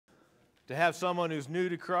to have someone who's new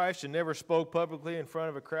to Christ and never spoke publicly in front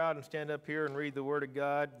of a crowd and stand up here and read the Word of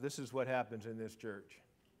God. This is what happens in this church,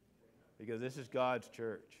 because this is God's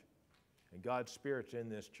church, and God's Spirit's in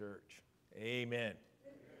this church. Amen.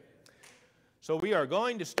 So we are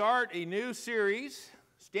going to start a new series,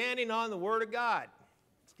 Standing on the Word of God.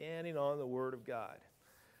 Standing on the Word of God.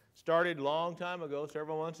 Started a long time ago,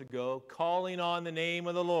 several months ago, calling on the name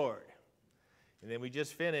of the Lord. And then we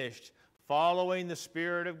just finished following the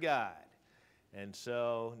Spirit of God. And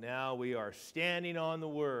so now we are standing on the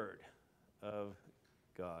Word of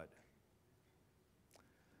God.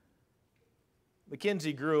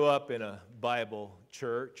 Mackenzie grew up in a Bible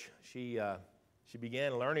church. She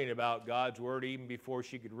began learning about God's Word even before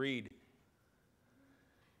she could read.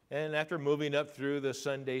 And after moving up through the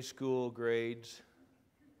Sunday school grades,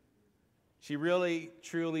 she really,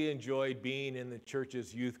 truly enjoyed being in the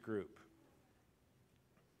church's youth group.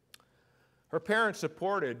 Her parents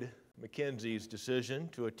supported Mackenzie's decision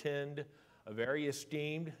to attend a very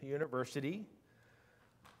esteemed university,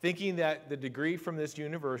 thinking that the degree from this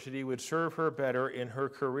university would serve her better in her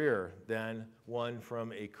career than one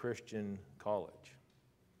from a Christian college.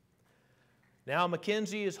 Now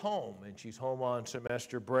Mackenzie is home, and she's home on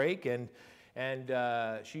semester break, and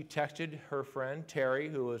she texted her friend Terry,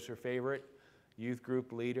 who was her favorite youth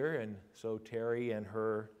group leader, and so Terry and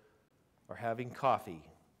her are having coffee.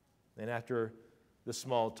 And after the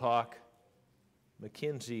small talk,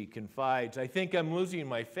 Mackenzie confides, "I think I'm losing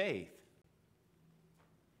my faith."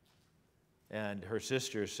 And her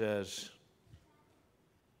sister says,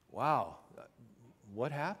 "Wow,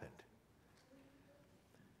 what happened?"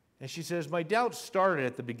 And she says, "My doubts started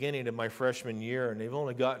at the beginning of my freshman year, and they've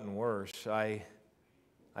only gotten worse. I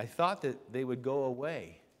thought that they would go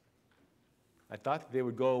away. I thought that they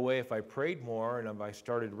would go away if I prayed more and if I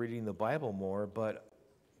started reading the Bible more, but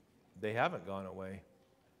they haven't gone away.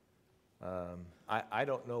 I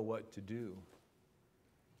don't know what to do."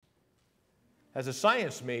 As a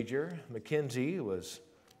science major, Mackenzie was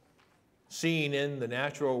seeing in the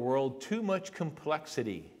natural world too much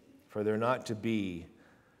complexity for there not to be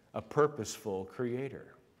a purposeful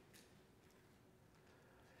creator.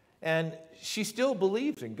 And she still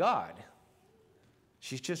believes in God.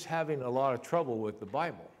 She's just having a lot of trouble with the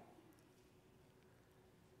Bible.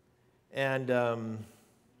 And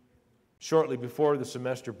shortly before the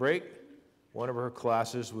semester break, one of her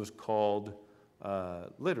classes was called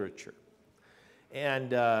literature.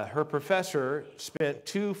 And her professor spent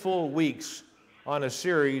 2 full weeks on a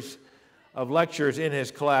series of lectures in his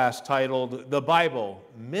class titled "The Bible,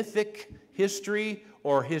 Mythic History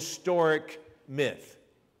or Historic Myth,"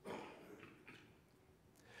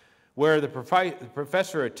 where the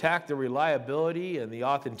professor attacked the reliability and the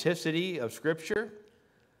authenticity of Scripture,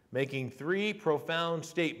 making 3 profound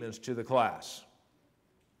statements to the class.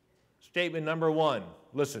 Statement number 1,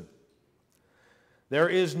 listen. There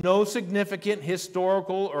is no significant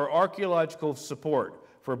historical or archaeological support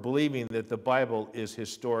for believing that the Bible is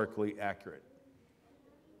historically accurate.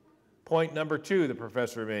 Point number 2, the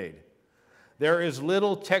professor made. There is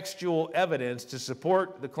little textual evidence to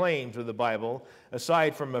support the claims of the Bible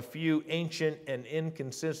aside from a few ancient and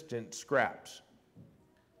inconsistent scraps.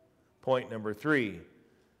 Point number 3,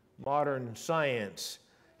 modern science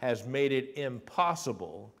has made it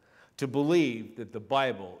impossible to believe that the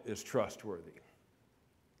Bible is trustworthy.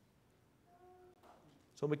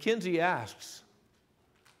 So Mackenzie asks,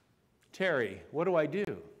 "Terry, what do I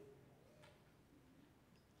do?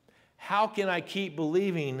 How can I keep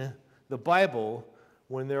believing the Bible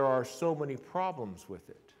when there are so many problems with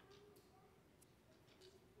it?"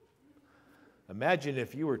 Imagine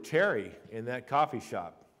if you were Terry in that coffee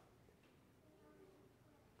shop.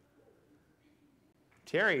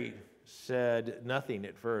 Terry said nothing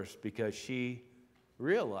at first because she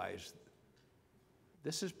realized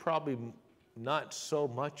this is probably not so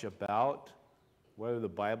much about whether the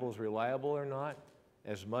Bible is reliable or not,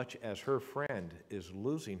 as much as her friend is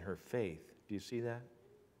losing her faith. Do you see that?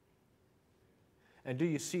 And do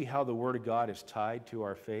you see how the Word of God is tied to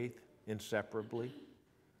our faith inseparably?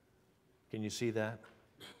 Can you see that?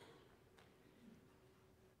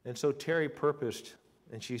 And so Terry purposed,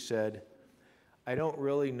 and she said, "I don't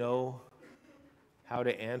really know how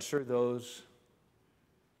to answer those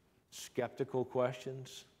skeptical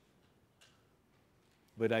questions,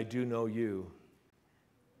 but I do know you,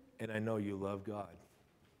 and I know you love God."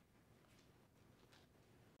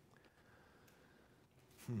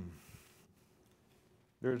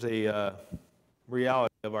 There's a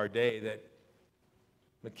reality of our day that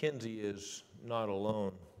Mackenzie is not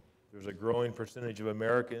alone. There's a growing percentage of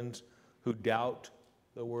Americans who doubt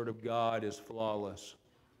the Word of God is flawless.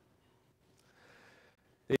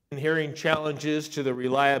 They been hearing challenges to the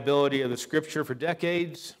reliability of the Scripture for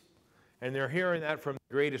decades, and they're hearing that from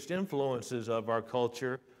the greatest influences of our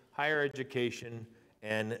culture, higher education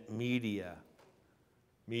and media.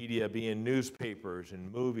 Media being newspapers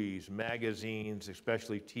and movies, magazines,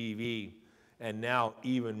 especially TV, and now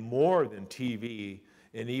even more than TV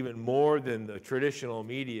and even more than the traditional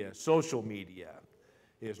media, social media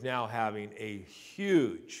is now having a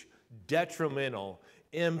huge detrimental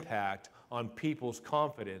impact on people's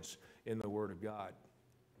confidence in the Word of God.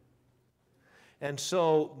 And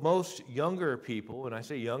so most younger people, when I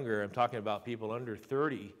say younger, I'm talking about people under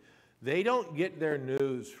 30, they don't get their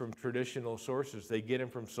news from traditional sources. They get them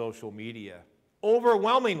from social media,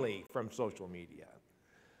 overwhelmingly from social media.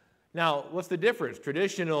 Now, what's the difference?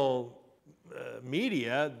 Traditional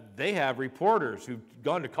media, they have reporters who've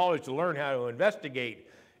gone to college to learn how to investigate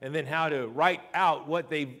and then how to write out what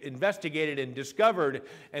they've investigated and discovered,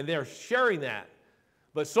 and they're sharing that.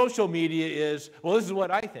 But social media is, well, this is what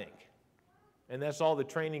I think. And that's all the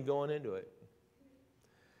training going into it.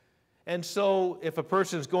 And so if a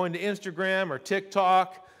person's going to Instagram or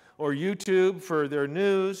TikTok or YouTube for their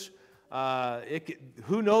news,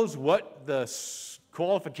 who knows what the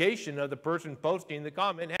qualification of the person posting the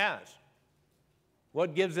comment has?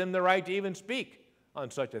 What gives them the right to even speak on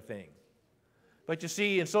such a thing? But you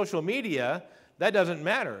see, in social media, that doesn't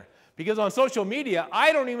matter. Because on social media,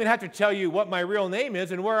 I don't even have to tell you what my real name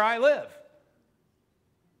is and where I live.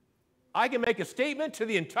 I can make a statement to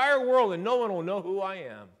the entire world and no one will know who I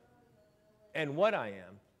am and what I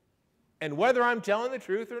am and whether I'm telling the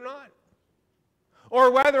truth or not.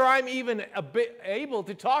 Or whether I'm even able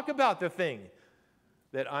to talk about the thing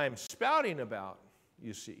that I'm spouting about,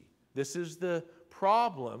 you see. This is the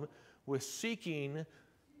problem with seeking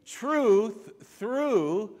truth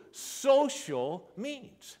through social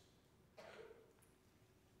means.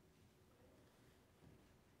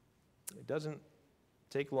 It doesn't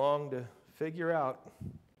take long to figure out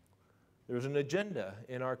there's an agenda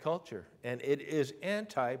in our culture, and it is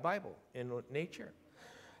anti-Bible in nature.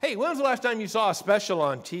 Hey, when was the last time you saw a special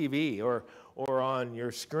on TV or on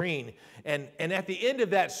your screen, and at the end of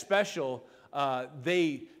that special,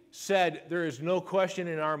 they said there is no question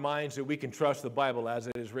in our minds that we can trust the Bible as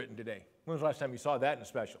it is written today? When was the last time you saw that in a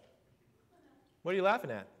special? What are you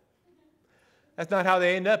laughing at? That's not how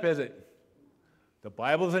they end up, is it? The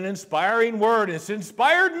Bible is an inspiring word. It's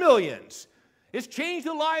inspired millions. It's changed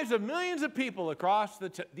the lives of millions of people across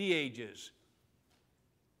the ages.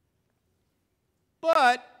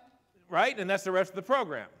 But, right, and that's the rest of the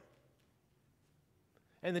program.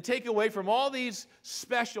 And the takeaway from all these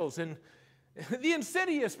specials, and the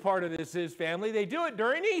insidious part of this is, family, they do it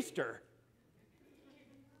during Easter.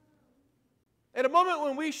 At a moment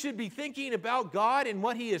when we should be thinking about God and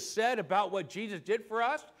what He has said about what Jesus did for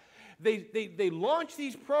us, they launch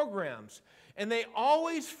these programs, and they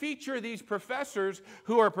always feature these professors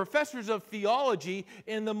who are professors of theology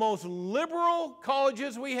in the most liberal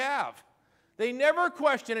colleges we have. They never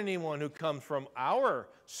question anyone who comes from our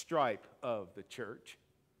stripe of the church,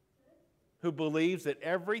 who believes that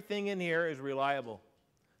everything in here is reliable.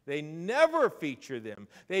 They never feature them.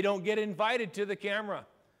 They don't get invited to the camera.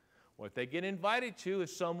 What they get invited to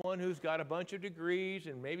is someone who's got a bunch of degrees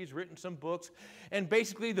and maybe has written some books. And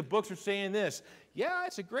basically the books are saying this: yeah,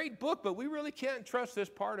 it's a great book, but we really can't trust this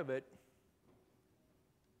part of it.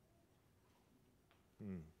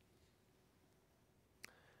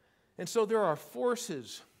 And so there are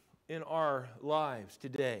forces in our lives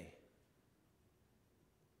today.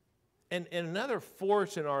 And another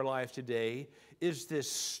force in our lives today is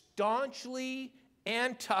this staunchly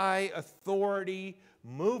anti-authority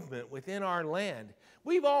movement within our land.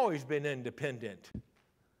 We've always been independent.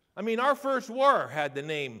 I mean, our first war had the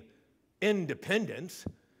name independence,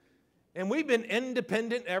 and we've been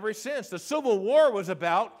independent ever since. The Civil War was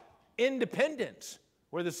about independence,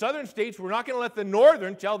 where the southern states were not going to let the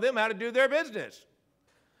northern tell them how to do their business.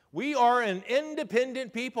 We are an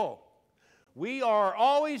independent people. We are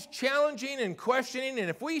always challenging and questioning, and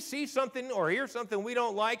if we see something or hear something we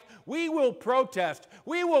don't like, we will protest.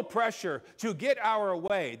 We will pressure to get our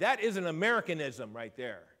way. That is an Americanism right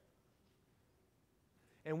there.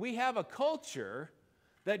 And we have a culture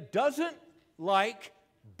that doesn't like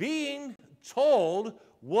being told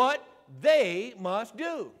what they must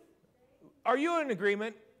do. Are you in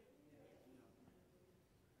agreement?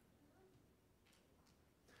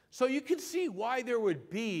 So you can see why there would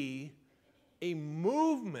be a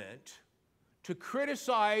movement to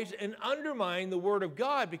criticize and undermine the Word of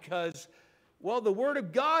God, because, well, the Word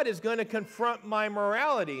of God is going to confront my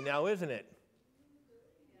morality now, isn't it?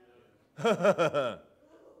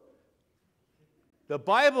 The The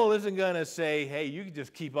Bible isn't going to say, hey, you can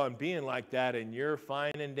just keep on being like that and you're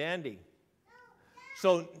fine and dandy.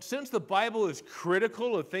 So since the Bible is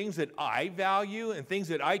critical of things that I value and things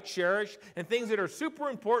that I cherish and things that are super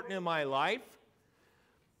important in my life,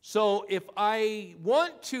 so if I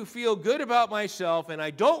want to feel good about myself and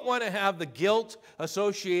I don't want to have the guilt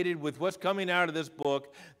associated with what's coming out of this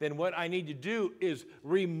book, then what I need to do is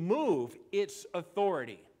remove its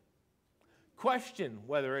authority. Question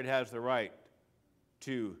whether it has the right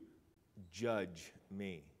to judge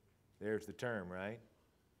me. There's the term, right?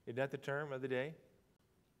 Isn't that the term of the day?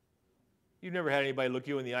 You've never had anybody look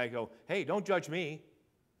you in the eye and go, hey, don't judge me.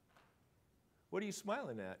 What are you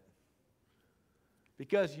smiling at?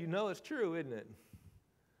 Because you know it's true, isn't it?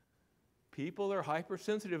 People are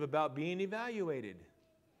hypersensitive about being evaluated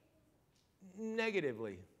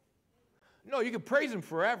negatively. No, you can praise them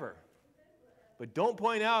forever, but don't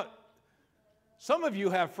point out. Some of you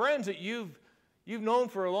have friends that you've known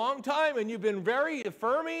for a long time, and you've been very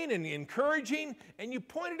affirming and encouraging, and you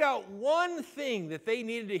pointed out one thing that they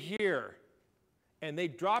needed to hear, and they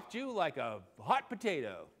dropped you like a hot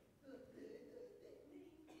potato.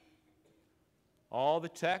 All the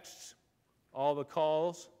texts, all the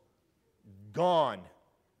calls, gone.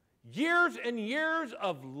 Years and years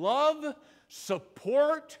of love,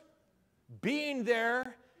 support, being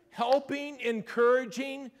there, helping,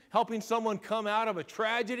 encouraging, helping someone come out of a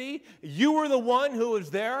tragedy. You were the one who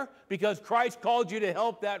was there because Christ called you to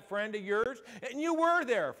help that friend of yours, and you were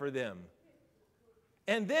there for them.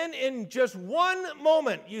 And then in just one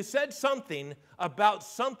moment, you said something about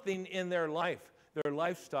something in their life, their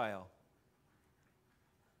lifestyle.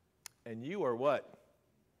 And you are what?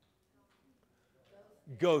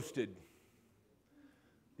 Ghosted.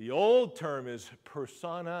 The old term is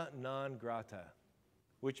persona non grata,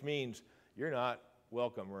 which means you're not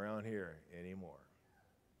welcome around here anymore.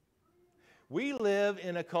 We live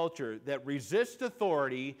in a culture that resists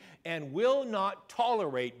authority and will not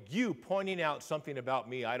tolerate you pointing out something about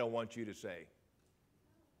me I don't want you to say.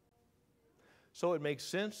 So it makes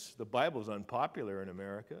sense the Bible is unpopular in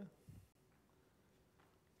America.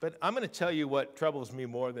 But I'm going to tell you what troubles me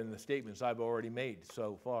more than the statements I've already made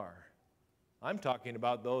so far. I'm talking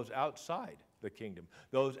about those outside the kingdom,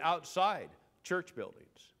 those outside church buildings.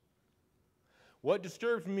 What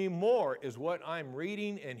disturbs me more is what I'm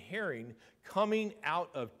reading and hearing coming out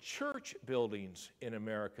of church buildings in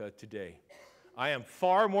America today. I am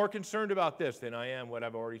far more concerned about this than I am what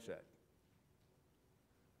I've already said.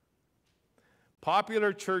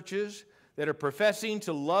 Popular churches that are professing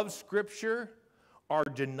to love Scripture are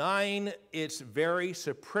denying its very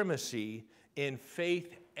supremacy in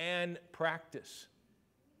faith and practice.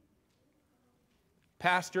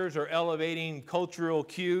 Pastors are elevating cultural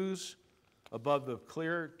cues above the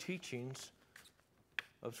clear teachings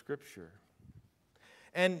of Scripture.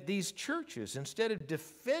 And these churches, instead of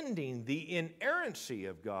defending the inerrancy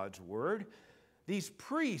of God's Word, these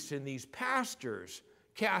priests and these pastors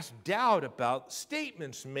cast doubt about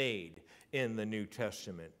statements made in the New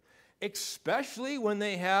Testament, especially when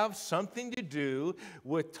they have something to do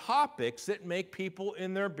with topics that make people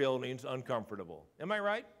in their buildings uncomfortable. Am I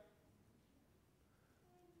right?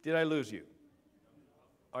 Did I lose you?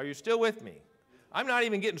 Are you still with me? I'm not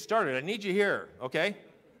even getting started. I need you here, okay?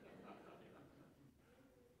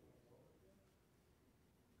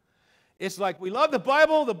 It's like we love the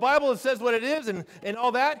Bible says what it is and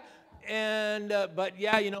all that, but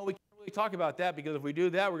yeah, we can't really talk about that because if we do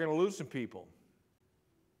that, we're going to lose some people.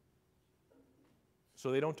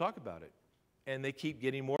 So they don't talk about it, and they keep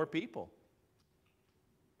getting more people.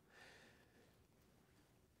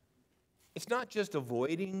 It's not just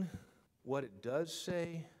avoiding what it does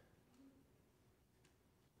say.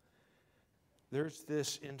 There's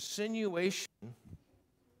this insinuation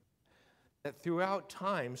that throughout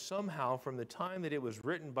time, somehow, from the time that it was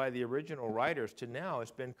written by the original writers to now, it's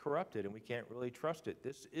been corrupted, and we can't really trust it.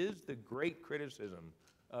 This is the great criticism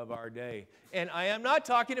of our day. And I am not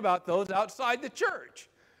talking about those outside the church.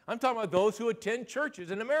 I'm talking about those who attend churches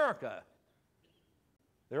in America.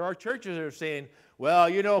 There are churches that are saying,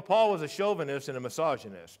 well, Paul was a chauvinist and a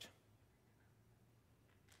misogynist.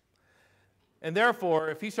 And therefore,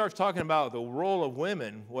 if he starts talking about the role of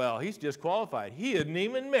women, well, he's disqualified. He isn't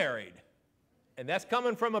even married. And that's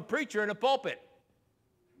coming from a preacher in a pulpit.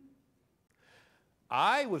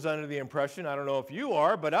 I was under the impression, I don't know if you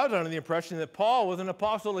are, but I was under the impression that Paul was an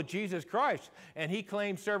apostle of Jesus Christ. And he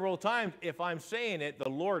claimed several times, if I'm saying it, the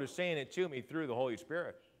Lord is saying it to me through the Holy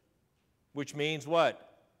Spirit. Which means what?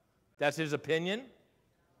 That's his opinion?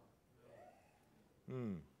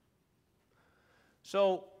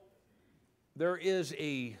 So there is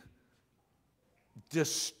a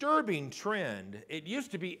disturbing trend. It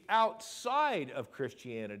used to be outside of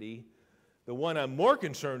Christianity. The one I'm more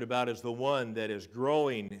concerned about is the one that is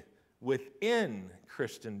growing within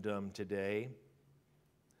Christendom today.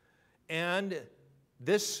 And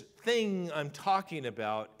this thing I'm talking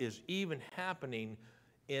about is even happening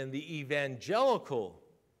in the evangelical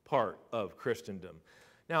part of Christendom.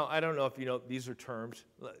 Now, I don't know if you know, these are terms.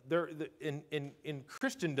 In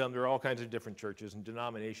Christendom, there are all kinds of different churches and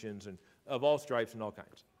denominations and of all stripes and all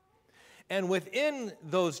kinds. And within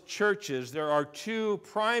those churches, there are two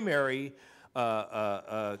primary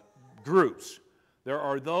groups. There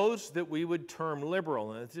are those that we would term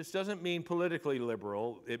liberal. And this doesn't mean politically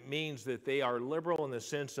liberal. It means that they are liberal in the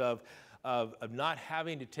sense of not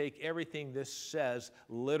having to take everything this says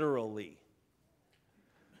literally.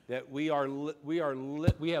 That we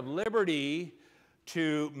have liberty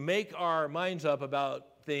to make our minds up about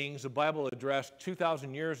things the Bible addressed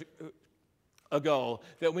 2,000 years ago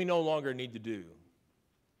that we no longer need to do.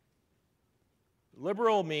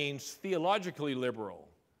 Liberal means theologically liberal.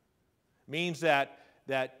 Means that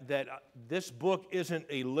this book isn't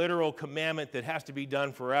a literal commandment that has to be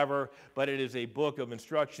done forever, but it is a book of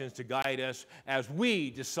instructions to guide us as we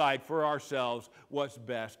decide for ourselves what's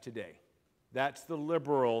best today. That's the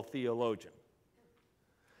liberal theologian.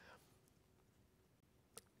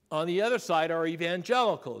 On the other side are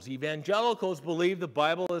evangelicals. Evangelicals believe the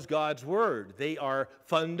Bible is God's word. They are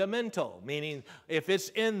fundamental, meaning if it's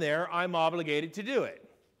in there, I'm obligated to do it.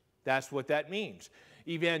 That's what that means.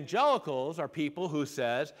 Evangelicals are people who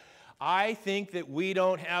says, I think that we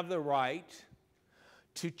don't have the right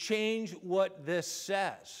to change what this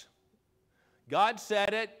says. God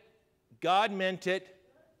said it. God meant it.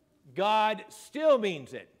 God still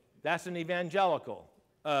means it. That's an evangelical,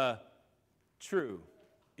 true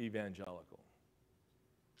evangelical.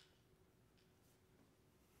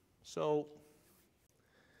 So,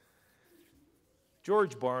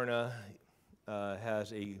 George Barna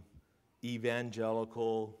has a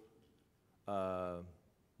evangelical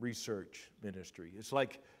research ministry. It's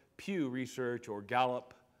like Pew Research or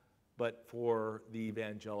Gallup, but for the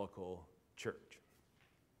evangelical church.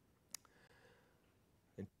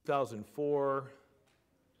 In 2004,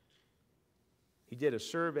 he did a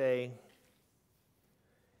survey,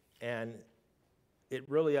 and it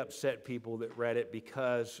really upset people that read it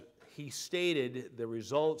because he stated the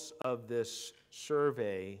results of this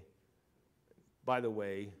survey, by the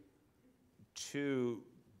way, to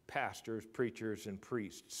pastors, preachers, and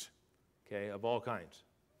priests, okay, of all kinds,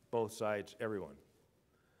 both sides, everyone.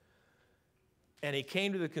 And he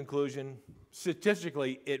came to the conclusion,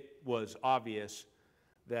 statistically, it was obvious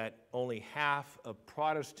that only half of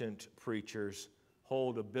Protestant preachers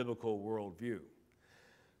hold a biblical worldview.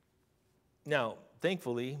 Now,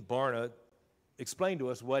 thankfully, Barna explained to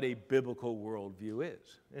us what a biblical worldview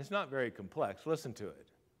is. It's not very complex. Listen to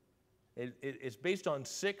it. It's based on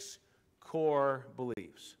 6 core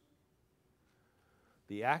beliefs: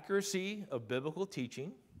 the accuracy of biblical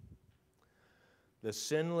teaching, the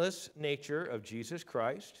sinless nature of Jesus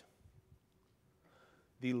Christ,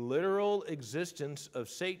 the literal existence of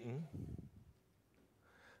Satan,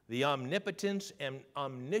 the omnipotence and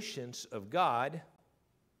omniscience of God,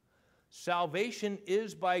 salvation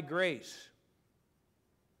is by grace,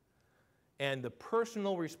 and the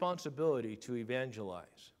personal responsibility to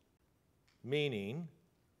evangelize. Meaning,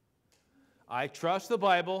 I trust the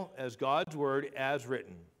Bible as God's word as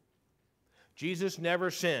written. Jesus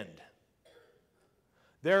never sinned.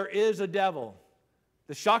 There is a devil.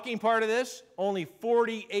 The shocking part of this, only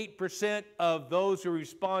 48% of those who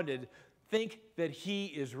responded think that he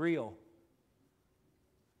is real.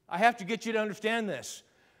 I have to get you to understand this.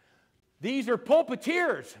 These are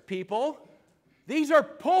pulpiteers, people. These are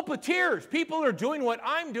pulpiteers. People are doing what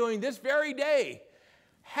I'm doing this very day.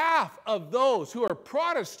 Half of those who are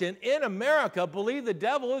Protestant in America believe the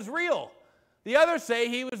devil is real. The others say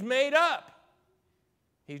he was made up.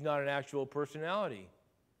 He's not an actual personality.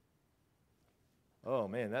 Oh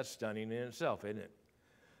man, that's stunning in itself, isn't it?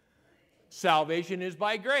 Salvation is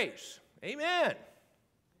by grace. Amen.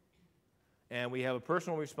 And we have a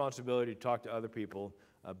personal responsibility to talk to other people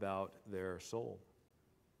about their soul.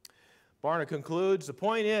 Barna concludes, the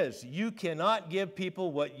point is, you cannot give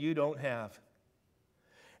people what you don't have.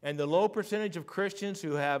 And the low percentage of Christians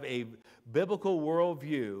who have a biblical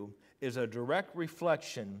worldview is a direct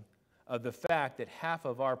reflection of the fact that half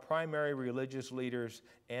of our primary religious leaders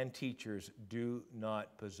and teachers do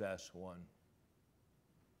not possess one.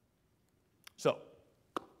 So,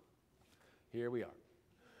 here we are.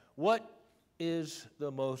 What is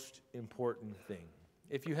the most important thing?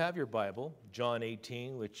 If you have your Bible, John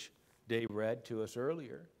 18, which Dave read to us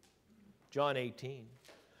earlier, John 18.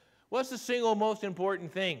 What's the single most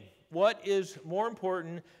important thing? What is more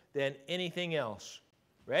important than anything else?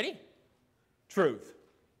 Ready? Truth.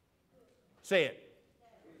 Say it.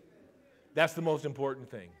 That's the most important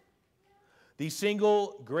thing. The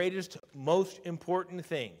single greatest, most important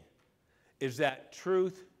thing is that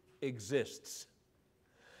truth exists.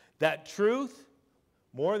 That truth,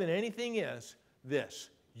 more than anything, is this: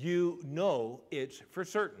 you know it's for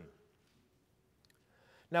certain.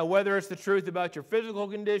 Now, whether it's the truth about your physical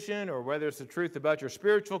condition or whether it's the truth about your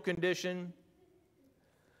spiritual condition,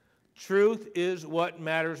 truth is what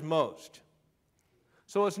matters most.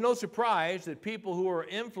 So it's no surprise that people who are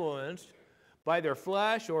influenced by their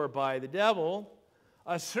flesh or by the devil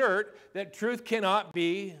assert that truth cannot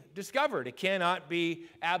be discovered. It cannot be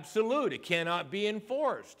absolute. It cannot be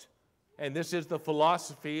enforced. And this is the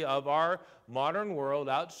philosophy of our modern world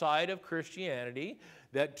outside of Christianity,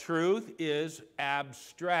 that truth is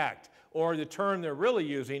abstract. Or the term they're really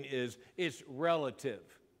using is it's relative.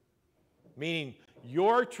 Meaning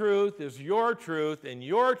your truth is your truth, and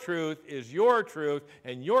your truth is your truth,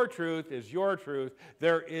 and your truth is your truth.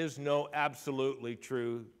 There is no absolutely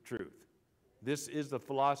true truth. This is the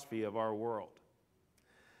philosophy of our world.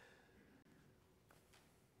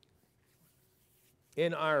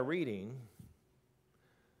 In our reading,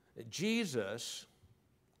 Jesus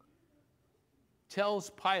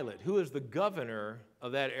tells Pilate, who is the governor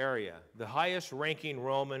of that area, the highest ranking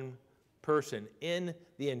Roman person in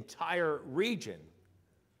the entire region,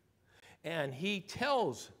 and he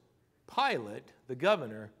tells Pilate, the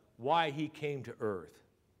governor, why he came to earth.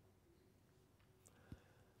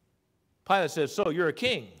 Pilate says, "So you're a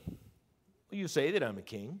king." Well, you say that I'm a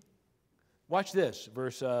king. Watch this,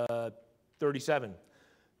 verse 37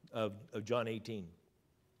 of John 18.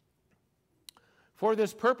 "For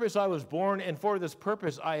this purpose I was born, and for this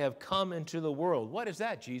purpose I have come into the world." What is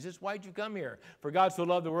that, Jesus? Why'd you come here? For God so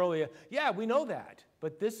loved the world. Yeah, we know that,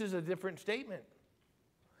 but this is a different statement.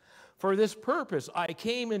 "For this purpose I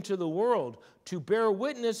came into the world, to bear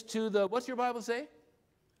witness to the," what's your Bible say?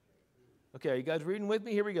 Okay, are you guys reading with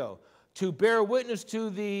me? Here we go. "To bear witness to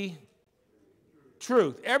the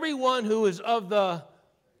truth. Everyone who is of the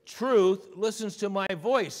truth listens to my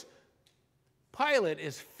voice." Pilate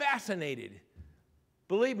is fascinated.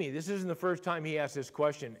 Believe me, this isn't the first time he asked this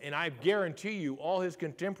question, and I guarantee you all his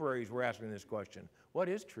contemporaries were asking this question. What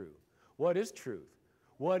is truth? What is truth?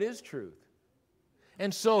 What is truth?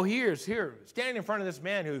 And so here, standing in front of this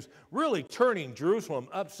man who's really turning Jerusalem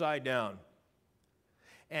upside down.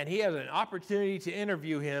 And he has an opportunity to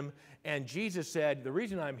interview him, and Jesus said, "The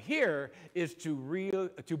reason I'm here is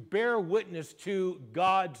to bear witness to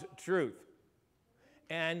God's truth."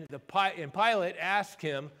 And Pilate asked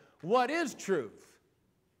him, "What is truth?"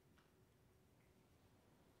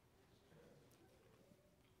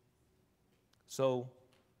 So,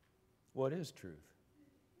 what is truth?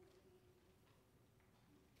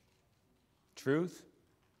 Truth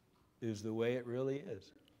is the way it really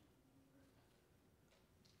is.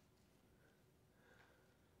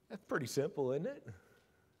 That's pretty simple, isn't it?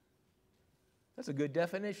 That's a good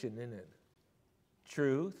definition, isn't it?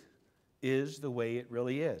 Truth is the way it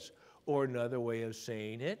really is. Or another way of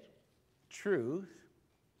saying it, truth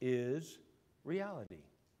is reality.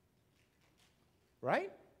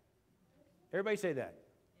 Right? Everybody say that.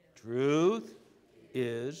 Yeah. Truth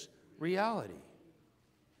is reality.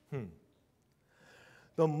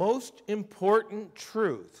 The most important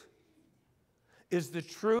truth is the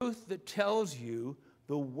truth that tells you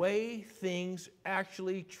the way things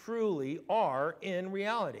actually truly are in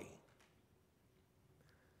reality.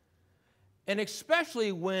 And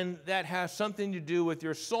especially when that has something to do with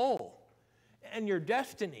your soul and your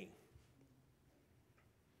destiny.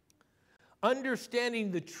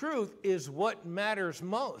 Understanding the truth is what matters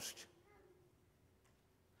most.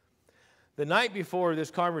 The night before this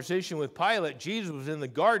conversation with Pilate, Jesus was in the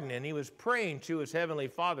garden and he was praying to his heavenly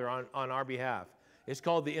Father on our behalf. It's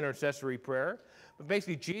called the intercessory prayer. But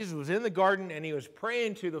basically, Jesus was in the garden and he was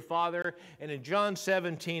praying to the Father. And in John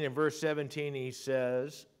 17 and verse 17, he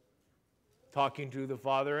says, talking to the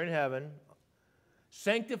Father in heaven,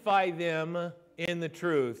 "Sanctify them in the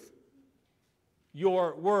truth.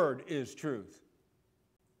 Your word is truth."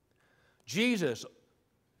 Jesus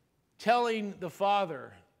telling the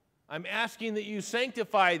Father, "I'm asking that you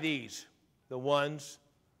sanctify these," the ones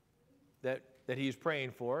that he's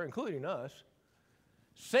praying for, including us.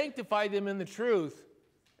 Sanctify them in the truth.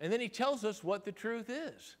 And then he tells us what the truth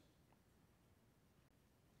is.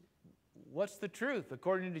 What's the truth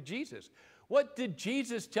according to Jesus? What did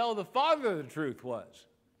Jesus tell the Father the truth was?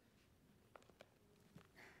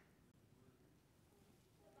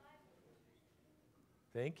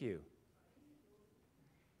 Thank you.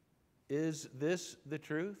 Is this the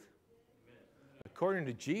truth? According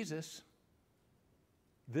to Jesus,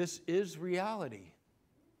 this is reality.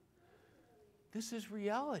 This is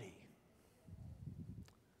reality.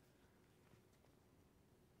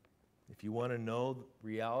 If you want to know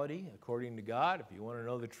reality according to God, if you want to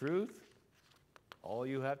know the truth, all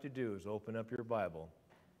you have to do is open up your Bible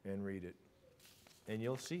and read it, and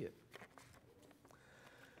you'll see it.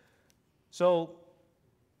 So,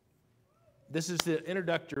 this is the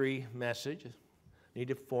introductory message. Need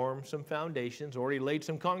to form some foundations. Already laid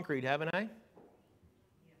some concrete, haven't I?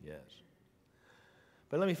 Yes.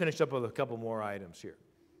 But let me finish up with a couple more items here.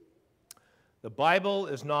 The Bible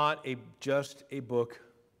is not just a book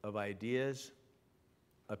of ideas,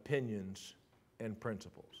 opinions, and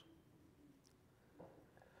principles.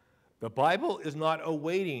 The Bible is not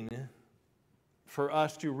awaiting for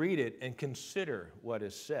us to read it and consider what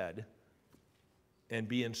is said and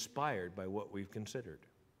be inspired by what we've considered.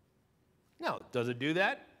 Now, does it do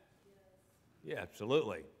that? Yeah,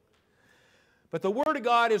 absolutely. But the Word of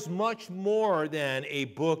God is much more than a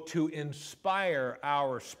book to inspire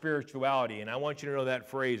our spirituality. And I want you to know that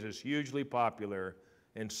phrase is hugely popular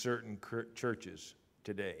in certain churches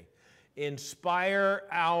today. Inspire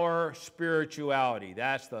our spirituality.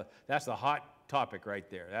 That's the hot topic right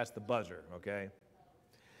there. That's the buzzer, okay?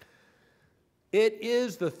 It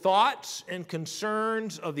is the thoughts and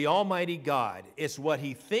concerns of the Almighty God. It's what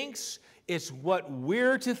He thinks. It's what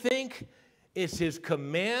we're to think. It's His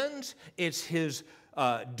commands. It's His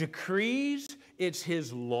decrees. It's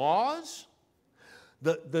His laws.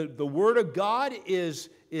 The Word of God is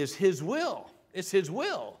His will. It's His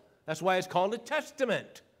will. That's why it's called a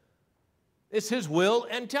testament. It's His will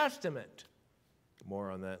and testament.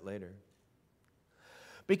 More on that later.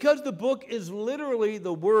 Because the book is literally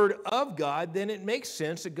the Word of God, then it makes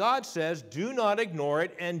sense that God says, do not ignore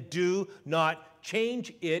it and do not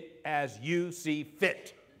change it as you see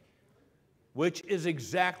fit. Which is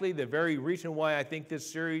exactly the very reason why I think this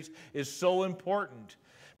series is so important.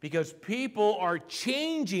 Because people are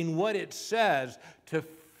changing what it says to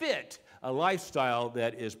fit a lifestyle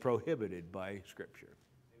that is prohibited by Scripture.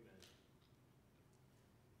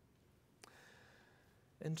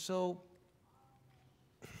 And so,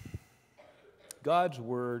 God's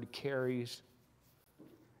Word carries...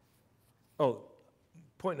 Oh,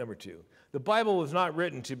 point number 2. The Bible was not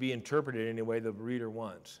written to be interpreted any way the reader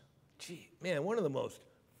wants. Gee, man, one of the most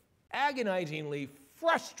agonizingly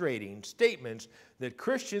frustrating statements that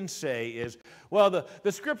Christians say is, well,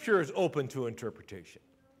 the Scripture is open to interpretation.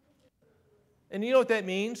 And you know what that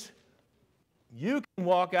means? You can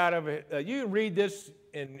walk out of it, you can read this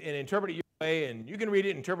and interpret it your way, and you can read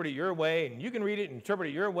it and interpret it your way, and you can read it and interpret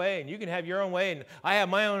it your way, and you can have your own way, and I have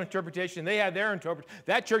my own interpretation, they have their interpretation,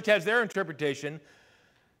 that church has their interpretation.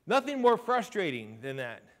 Nothing more frustrating than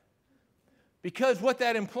that. Because what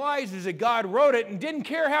that implies is that God wrote it and didn't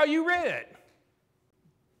care how you read it.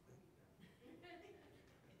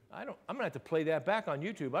 I'm going to have to play that back on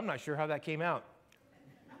YouTube. I'm not sure how that came out.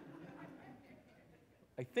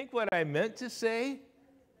 I think what I meant to say,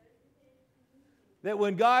 that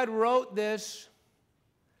when God wrote this,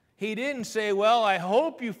 He didn't say, well, I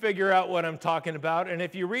hope you figure out what I'm talking about, and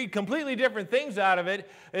if you read completely different things out of it,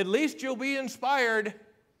 at least you'll be inspired.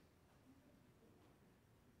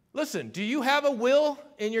 Listen, do you have a will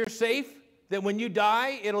in your safe that when you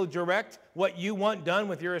die, it'll direct what you want done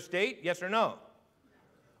with your estate? Yes or no?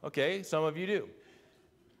 Okay, some of you do.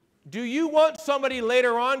 Do you want somebody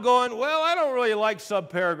later on going, well, I don't really like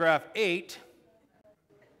subparagraph 8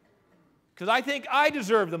 because I think I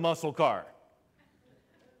deserve the muscle car?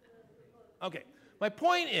 Okay, my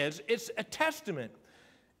point is, it's a testament.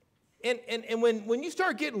 And when you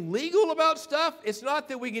start getting legal about stuff, it's not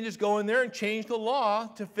that we can just go in there and change the law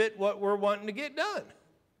to fit what we're wanting to get done.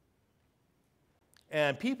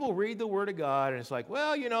 And people read the Word of God, and it's like,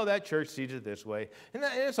 well, you know, that church sees it this way, and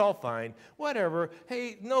it's all fine, whatever.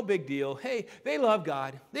 Hey, no big deal. Hey, they love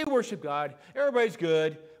God. They worship God. Everybody's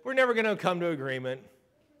good. We're never going to come to agreement.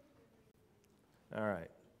 All right.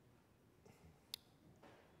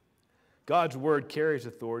 God's Word carries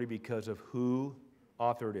authority because of who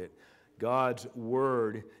authored it. God's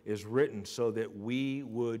Word is written so that we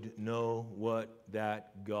would know what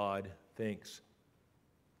that God thinks.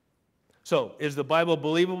 So, is the Bible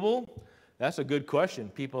believable? That's a good question.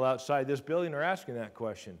 People outside this building are asking that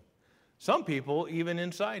question. Some people, even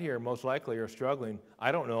inside here, most likely are struggling.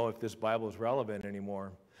 I don't know if this Bible is relevant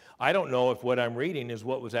anymore. I don't know if what I'm reading is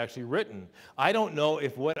what was actually written. I don't know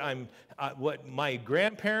if what my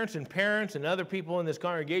grandparents and parents and other people in this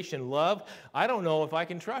congregation love, I don't know if I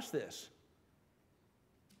can trust this.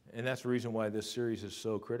 And that's the reason why this series is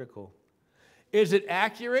so critical. Is it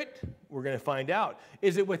accurate? We're going to find out.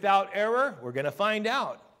 Is it without error? We're going to find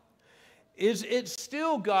out. Is it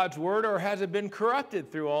still God's word, or has it been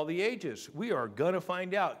corrupted through all the ages? We are going to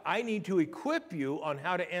find out. I need to equip you on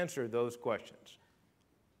how to answer those questions.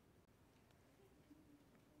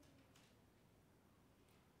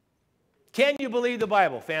 Can you believe the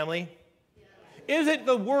Bible, family? Yes. Is it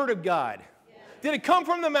the Word of God? Yes. Did it come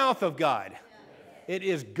from the mouth of God? Yes. It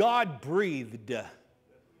is God-breathed,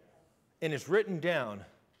 and it's written down.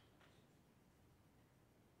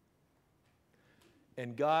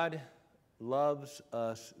 And God loves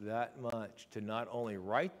us that much to not only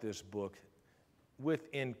write this book with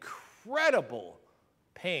incredible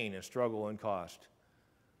pain and struggle and cost,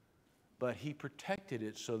 but He protected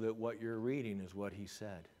it so that what you're reading is what He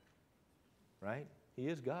said. Right? He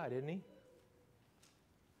is God, isn't He?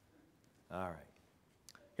 All right.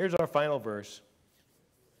 Here's our final verse.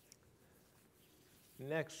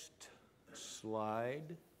 Next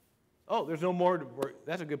slide. Oh, there's no more.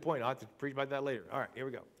 That's a good point. I'll have to preach about that later. All right, here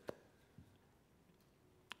we go.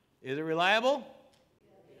 Is it reliable?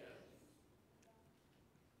 Yes.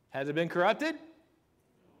 Has it been corrupted?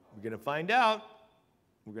 We're going to find out.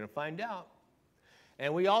 We're going to find out.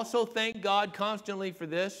 And we also thank God constantly for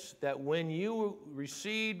this, that when you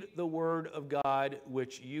received the word of God,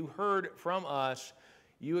 which you heard from us,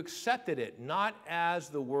 you accepted it not as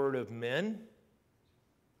the word of men,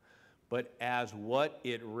 but as what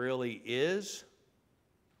it really is,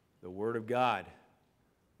 the word of God,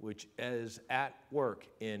 which is at work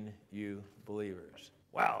in you believers.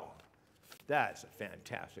 Wow, that's a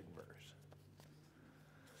fantastic verse.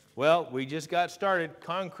 Well, we just got started.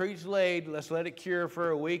 Concrete's laid. Let's let it cure for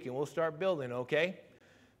a week, and we'll start building, okay?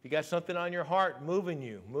 If you got something on your heart moving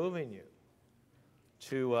you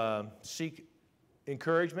to seek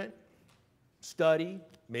encouragement, study.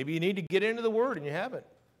 Maybe you need to get into the Word, and you haven't.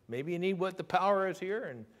 Maybe you need what the power is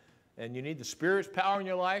here, and you need the Spirit's power in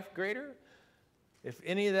your life greater. If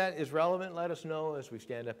any of that is relevant, let us know as we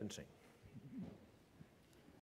stand up and sing.